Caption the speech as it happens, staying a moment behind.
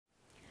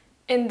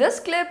In this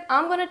clip,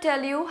 I'm going to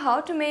tell you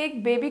how to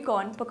make baby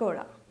corn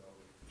pakora.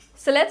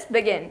 So let's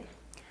begin.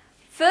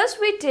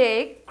 First we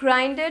take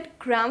grinded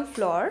gram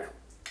flour,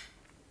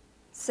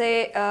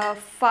 say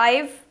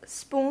 5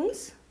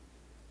 spoons.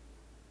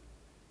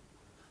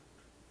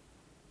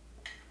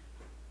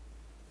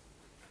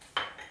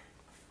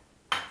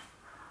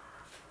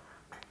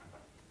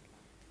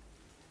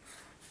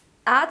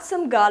 Add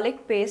some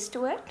garlic paste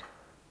to it.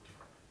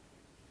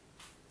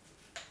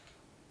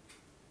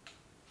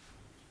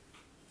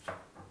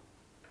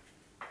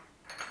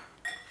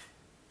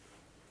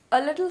 A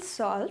little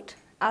salt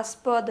as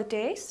per the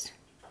taste.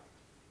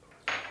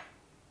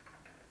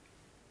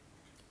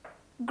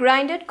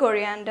 Grinded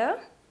coriander.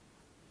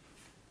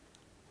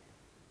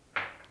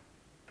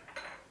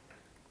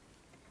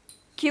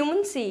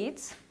 Cumin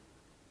seeds.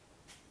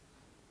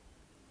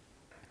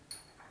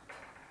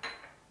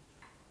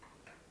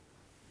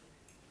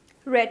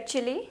 Red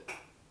chili.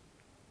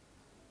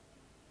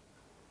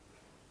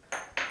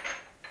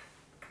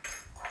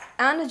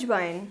 And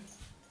ajwain.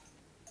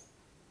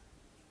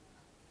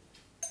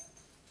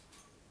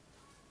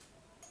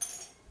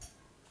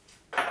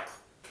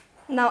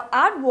 Now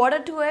add water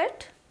to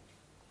it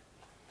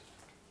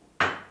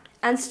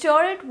and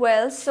stir it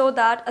well so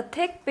that a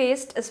thick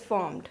paste is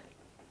formed.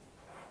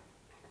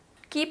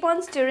 Keep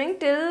on stirring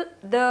till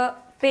the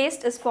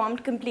paste is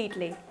formed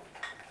completely.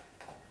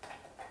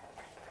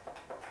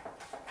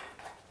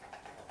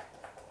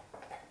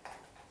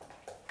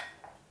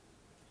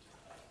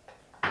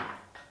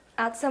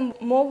 Add some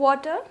more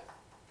water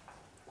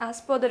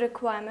as per the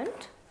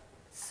requirement.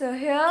 So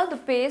here the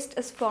paste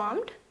is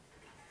formed.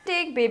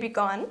 Take baby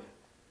corn.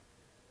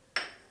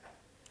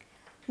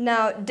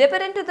 Now dip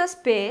it into this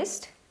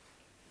paste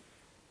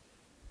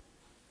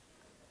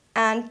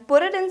and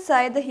put it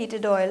inside the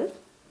heated oil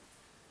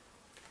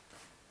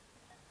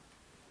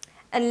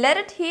and let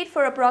it heat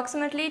for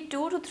approximately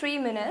 2 to 3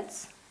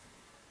 minutes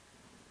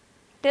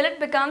till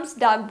it becomes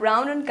dark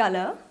brown in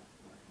color,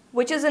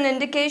 which is an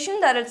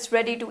indication that it's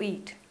ready to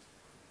eat.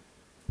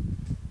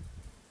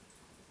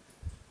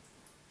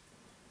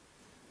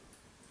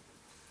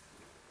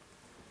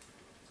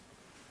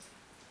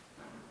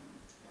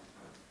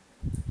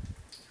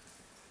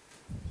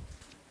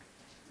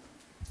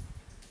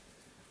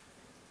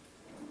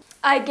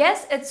 I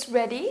guess it's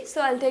ready,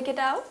 so I'll take it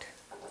out.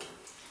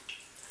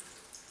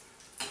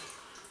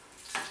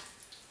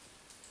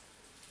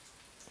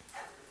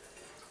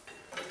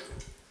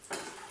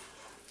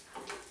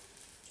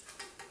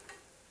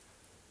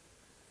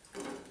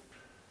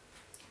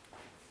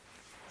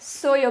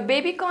 So your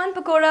baby corn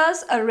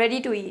pakoras are ready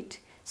to eat.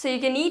 So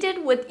you can eat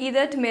it with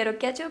either tomato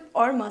ketchup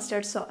or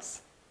mustard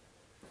sauce.